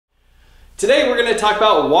Today we're going to talk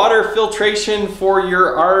about water filtration for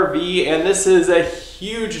your RV, and this is a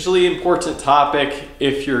hugely important topic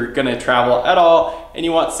if you're going to travel at all and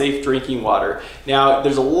you want safe drinking water. Now,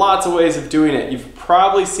 there's lots of ways of doing it. You've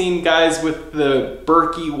probably seen guys with the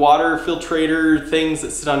Berkey Water Filtrator things that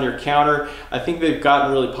sit on your counter. I think they've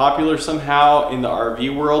gotten really popular somehow in the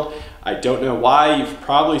RV world. I don't know why. You've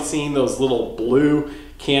probably seen those little blue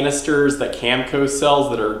canisters that CAMCO sells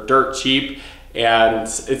that are dirt cheap. And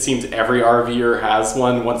it seems every RVer has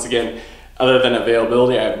one. Once again, other than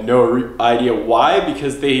availability, I have no idea why,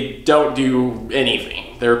 because they don't do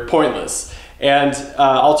anything. They're pointless. And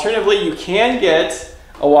alternatively, you can get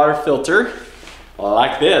a water filter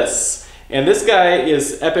like this. And this guy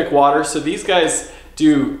is Epic Water, so these guys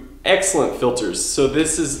do excellent filters. So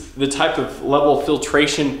this is the type of level of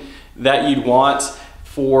filtration that you'd want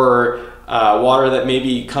for water that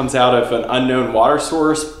maybe comes out of an unknown water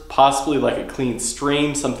source, possibly like a clean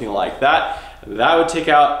stream, something like that. That would take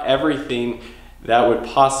out everything that would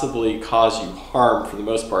possibly cause you harm for the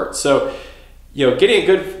most part. So, getting a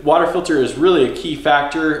good water filter is really a key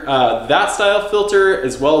factor. That style filter,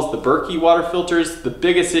 as well as the Berkey water filters, the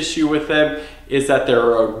biggest issue with them is that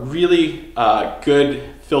they're a really good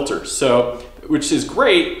filter, which is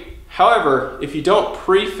great. However, if you don't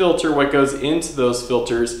pre-filter what goes into those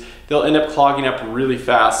filters, they'll end up clogging up really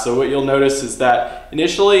fast. So what you'll notice is that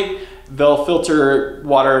initially they'll filter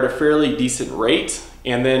water at a fairly decent rate,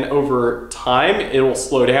 and then over time it will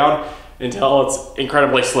slow down until it's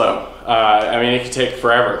incredibly slow. I mean, it can take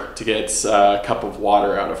forever to get a cup of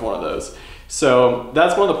water out of one of those. So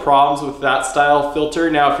that's one of the problems with that style filter.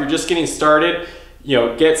 Now, if you're just getting started,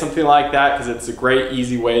 get something like that, because it's a great,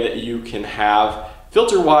 easy way that you can have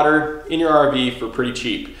filter water in your RV for pretty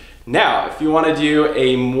cheap. Now, if you want to do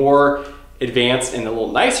a more advanced and a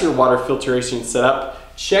little nicer water filtration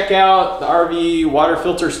setup, check out the RV water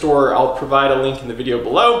filter store. I'll provide a link in the video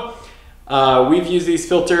below. We've used these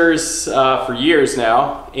filters for years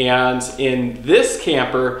now, and in this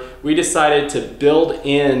camper, we decided to build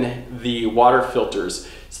in the water filters.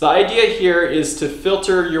 So the idea here is to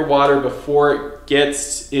filter your water before it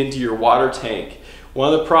gets into your water tank.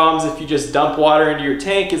 One of the problems if you just dump water into your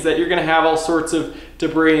tank is that you're going to have all sorts of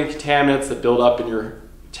debris and contaminants that build up in your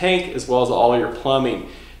tank, as well as all your plumbing.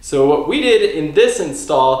 So what we did in this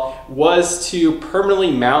install was to permanently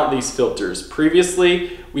mount these filters.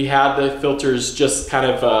 Previously, we had the filters just kind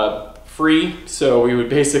of free, so we would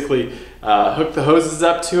basically hook the hoses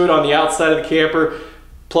up to it on the outside of the camper,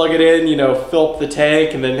 plug it in, fill up the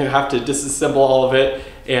tank, and then have to disassemble all of it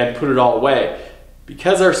and put it all away.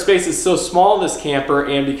 Because our space is so small in this camper,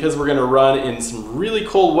 and because we're going to run in some really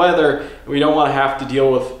cold weather, we don't want to have to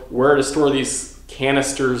deal with where to store these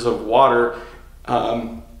canisters of water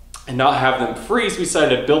and not have them freeze, we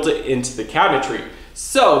decided to build it into the cabinetry.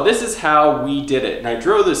 So this is how we did it. And I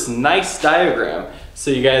drew this nice diagram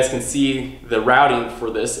so you guys can see the routing for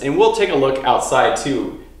this, and we'll take a look outside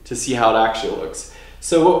too to see how it actually looks.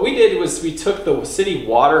 So what we did was we took the city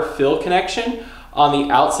water fill connection on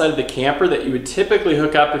the outside of the camper that you would typically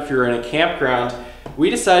hook up if you're in a campground. We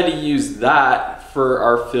decided to use that for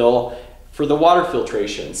our fill for the water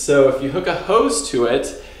filtration. So if you hook a hose to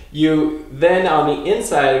it, you then on the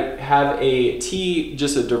inside have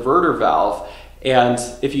just a diverter valve, and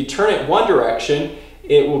if you turn it one direction,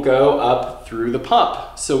 it will go up through the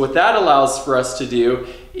pump. So what that allows for us to do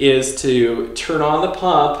is to turn on the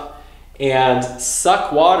pump and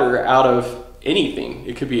suck water out of anything.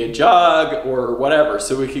 It could be a jug or whatever.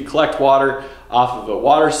 So we could collect water off of a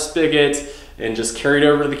water spigot and just carry it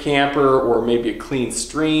over to the camper, or maybe a clean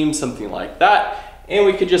stream, something like that. And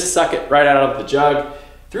we could just suck it right out of the jug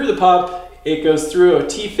through the pump. It goes through a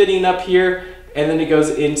T-fitting up here, and then it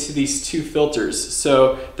goes into these two filters.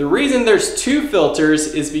 So the reason there's two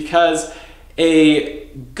filters is because a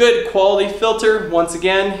good quality filter, once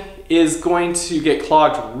again, is going to get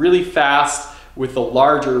clogged really fast with the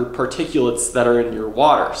larger particulates that are in your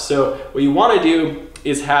water. So what you want to do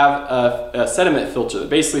is have a sediment filter that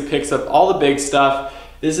basically picks up all the big stuff.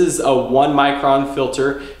 This is a 1 micron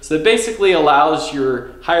filter, so that basically allows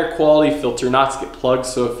your higher quality filter not to get plugged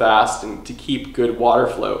so fast and to keep good water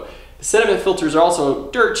flow. The sediment filters are also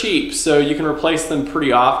dirt cheap, so you can replace them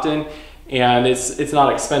pretty often, and it's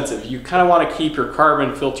not expensive. You kind of want to keep your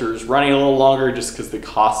carbon filters running a little longer just because they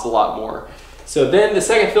cost a lot more. So then the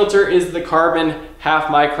second filter is the carbon 0.5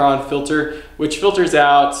 micron filter, which filters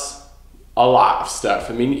out a lot of stuff.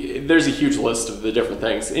 I mean, there's a huge list of the different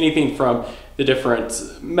things, anything from the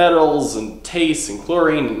different metals and tastes and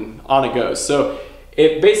chlorine and on it goes. So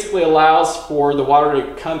it basically allows for the water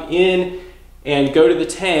to come in and go to the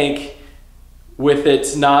tank with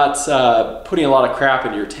it not putting a lot of crap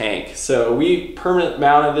in your tank. So we permanent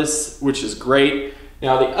mounted this, which is great.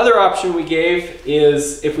 Now the other option we gave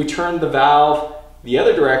is if we turn the valve the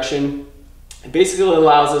other direction, it basically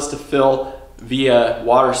allows us to fill via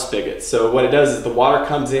water spigot. So what it does is the water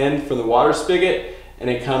comes in from the water spigot and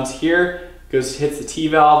it comes here, hits the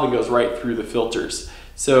T-valve and goes right through the filters.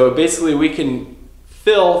 So basically we can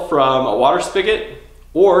fill from a water spigot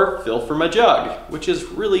or fill from a jug, which is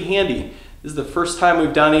really handy. This is the first time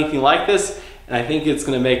we've done anything like this, and I think it's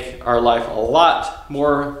going to make our life a lot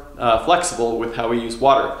more flexible with how we use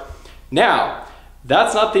water. Now,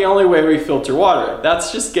 that's not the only way we filter water.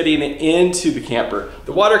 That's just getting it into the camper.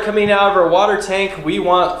 The water coming out of our water tank, we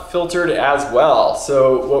want filtered as well.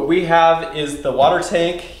 So what we have is the water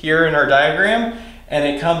tank here in our diagram, and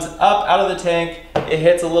it comes up out of the tank. It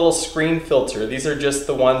hits a little screen filter. These are just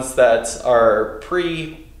the ones that are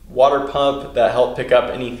pre-water pump that help pick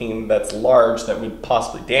up anything that's large that would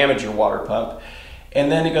possibly damage your water pump. And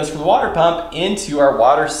then it goes from the water pump into our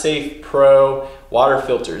WaterSafe Pro water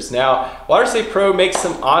filters. Now, WaterSafe Pro makes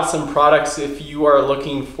some awesome products if you are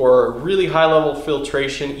looking for really high level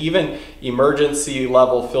filtration, even emergency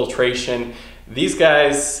level filtration. These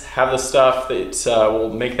guys have the stuff that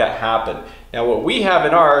will make that happen. Now, what we have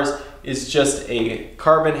in ours is just a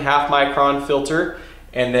carbon 1/2 micron filter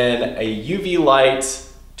and then a UV light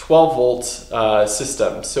 12 volt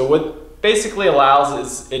system. So what basically allows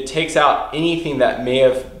is it takes out anything that may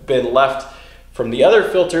have been left from the other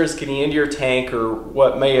filters getting into your tank, or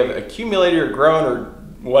what may have accumulated or grown or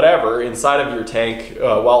whatever inside of your tank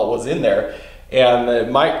while it was in there. And the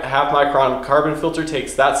 1/2 micron carbon filter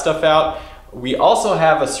takes that stuff out. We also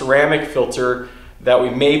have a ceramic filter that we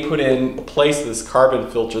may put in place of this carbon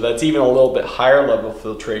filter that's even a little bit higher level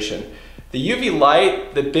filtration. The UV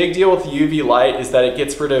light, the big deal with the UV light is that it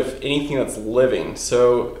gets rid of anything that's living.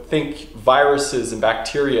 So think viruses and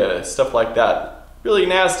bacteria, stuff like that. Really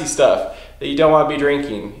nasty stuff that you don't want to be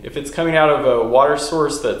drinking. If it's coming out of a water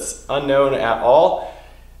source that's unknown at all,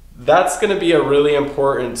 that's going to be a really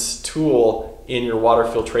important tool in your water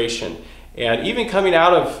filtration. And even coming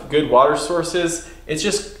out of good water sources, it's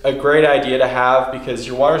just a great idea to have, because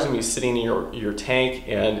your water's going to be sitting in your tank,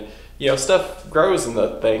 and you know, stuff grows in the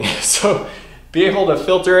thing. So being able to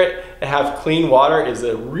filter it and have clean water is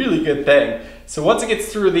a really good thing. So once it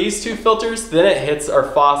gets through these two filters, then it hits our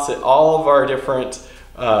faucet, all of our different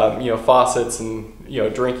faucets and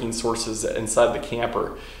drinking sources inside the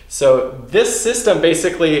camper. So this system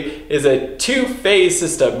basically is a two-phase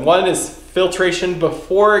system. One is filtration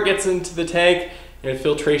before it gets into the tank, and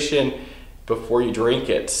filtration before you drink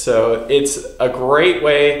it. So it's a great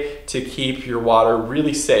way to keep your water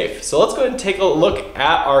really safe. So let's go ahead and take a look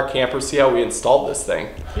at our camper, see how we installed this thing.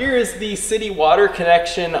 Here is the city water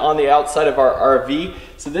connection on the outside of our RV.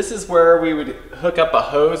 So this is where we would hook up a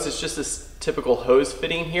hose. It's just this typical hose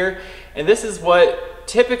fitting here. And this is what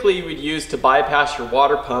typically you would use to bypass your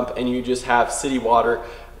water pump, and you just have city water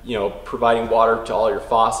providing water to all your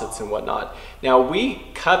faucets and whatnot. Now we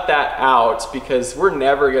cut that out because we're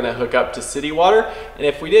never going to hook up to city water, and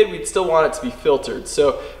if we did, we'd still want it to be filtered.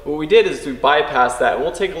 So what we did is we bypassed that, and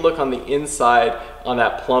we'll take a look on the inside on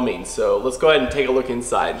that plumbing. So let's go ahead and take a look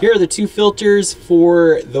inside. Here are the two filters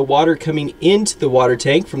for the water coming into the water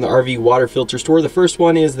tank from the RV water filter store. The first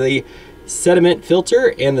one is the Sediment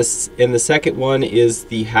filter, and the second one is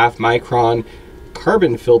the 1/2 micron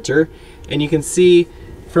carbon filter. And you can see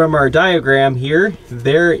from our diagram here,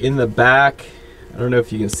 there in the back, I don't know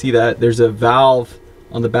if you can see that, there's a valve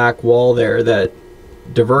on the back wall there that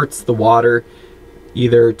diverts the water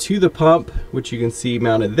either to the pump, which you can see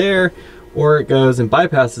mounted there, or it goes and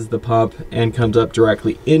bypasses the pump and comes up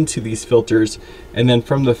directly into these filters. And then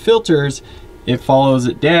from the filters, it follows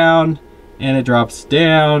it down and it drops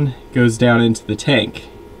down, goes down into the tank.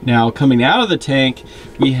 Now coming out of the tank,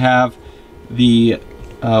 we have the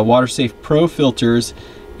WaterSafe Pro filters,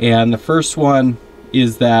 and the first one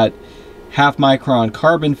is that 1/2 micron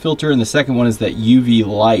carbon filter, and the second one is that UV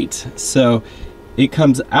light. So it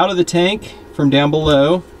comes out of the tank from down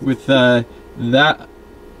below with that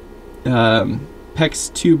PEX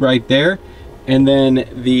tube right there, and then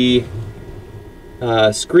the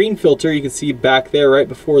screen filter you can see back there right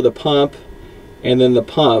before the pump, and then the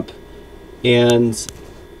pump. And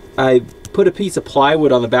I put a piece of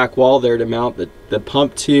plywood on the back wall there to mount the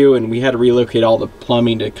pump to, and we had to relocate all the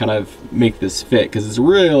plumbing to kind of make this fit because it's a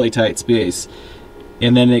really tight space.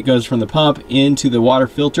 And then it goes from the pump into the water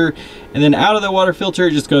filter, and then out of the water filter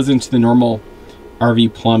it just goes into the normal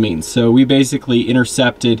RV plumbing. So we basically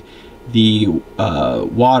intercepted the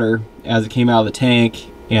water as it came out of the tank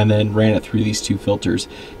and then ran it through these two filters.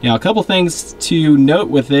 Now, a couple things to note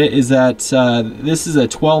with it is that this is a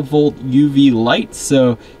 12-volt UV light,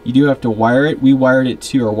 so you do have to wire it. We wired it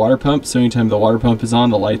to our water pump, so anytime the water pump is on,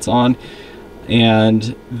 the light's on.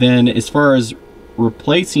 And then as far as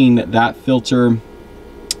replacing that filter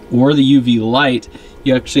or the UV light,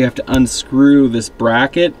 you actually have to unscrew this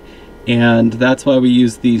bracket, and that's why we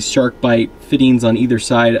use these shark bite fittings on either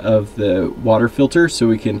side of the water filter, so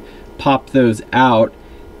we can pop those out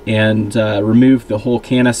and remove the whole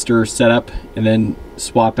canister setup and then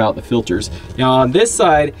swap out the filters. Now on this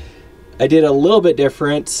side, I did a little bit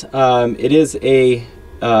different. It is a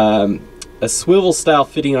swivel style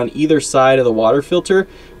fitting on either side of the water filter,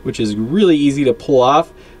 which is really easy to pull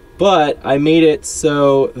off, but I made it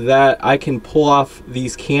so that I can pull off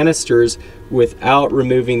these canisters without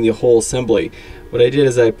removing the whole assembly. What I did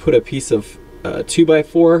is I put a piece of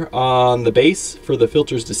 2x4 on the base for the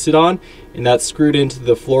filters to sit on, and that's screwed into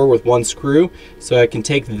the floor with one screw, so I can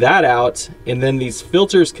take that out, and then these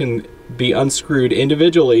filters can be unscrewed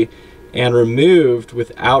individually and removed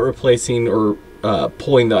without replacing or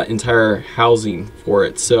pulling the entire housing for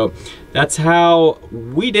it. So that's how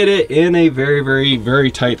we did it in a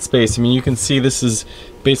very tight space. I mean, you can see this is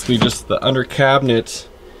basically just the under cabinet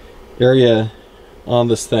area on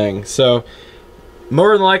this thing. So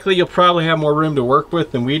more than likely you'll probably have more room to work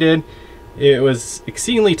with than we did. It was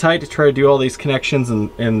exceedingly tight to try to do all these connections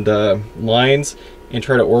and lines and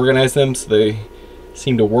try to organize them so they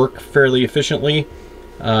seem to work fairly efficiently.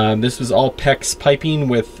 This was all PEX piping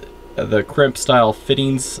with the crimp style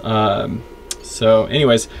fittings. So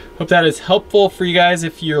anyways, hope that is helpful for you guys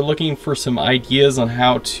if you're looking for some ideas on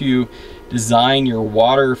how to design your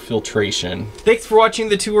water filtration. Thanks for watching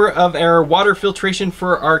the tour of our water filtration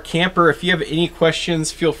for our camper. If you have any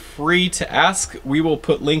questions, feel free to ask. We will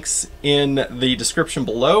put links in the description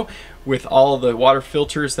below with all of the water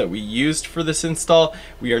filters that we used for this install.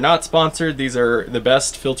 We are not sponsored. These are the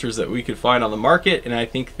best filters that we could find on the market, and I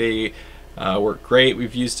think they work great.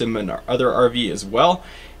 We've used them in our other RV as well.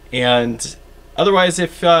 And otherwise,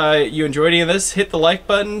 if you enjoyed any of this, hit the like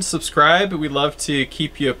button, subscribe. We'd love to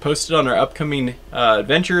keep you posted on our upcoming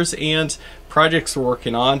adventures and projects we're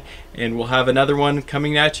working on, and we'll have another one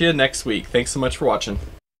coming at you next week. Thanks so much for watching.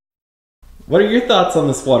 What are your thoughts on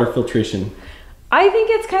this water filtration? I think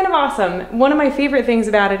it's kind of awesome. One of my favorite things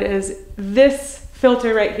about it is this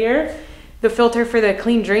filter right here, the filter for the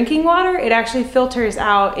clean drinking water. It actually filters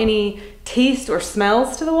out any taste or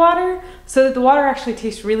smells to the water so that the water actually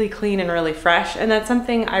tastes really clean and really fresh, and that's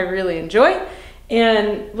something I really enjoy.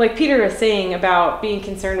 And like Peter was saying about being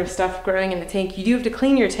concerned with stuff growing in the tank, you do have to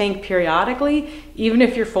clean your tank periodically, even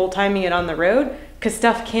if you're full-timing it on the road, because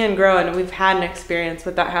stuff can grow, and we've had an experience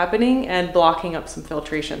with that happening and blocking up some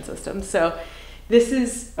filtration systems. So this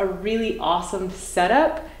is a really awesome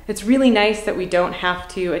setup. It's really nice that we don't have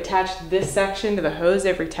to attach this section to the hose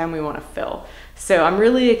every time we want to fill. So I'm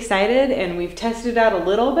really excited, and we've tested it out a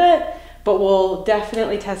little bit, but we'll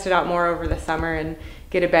definitely test it out more over the summer and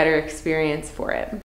get a better experience for it.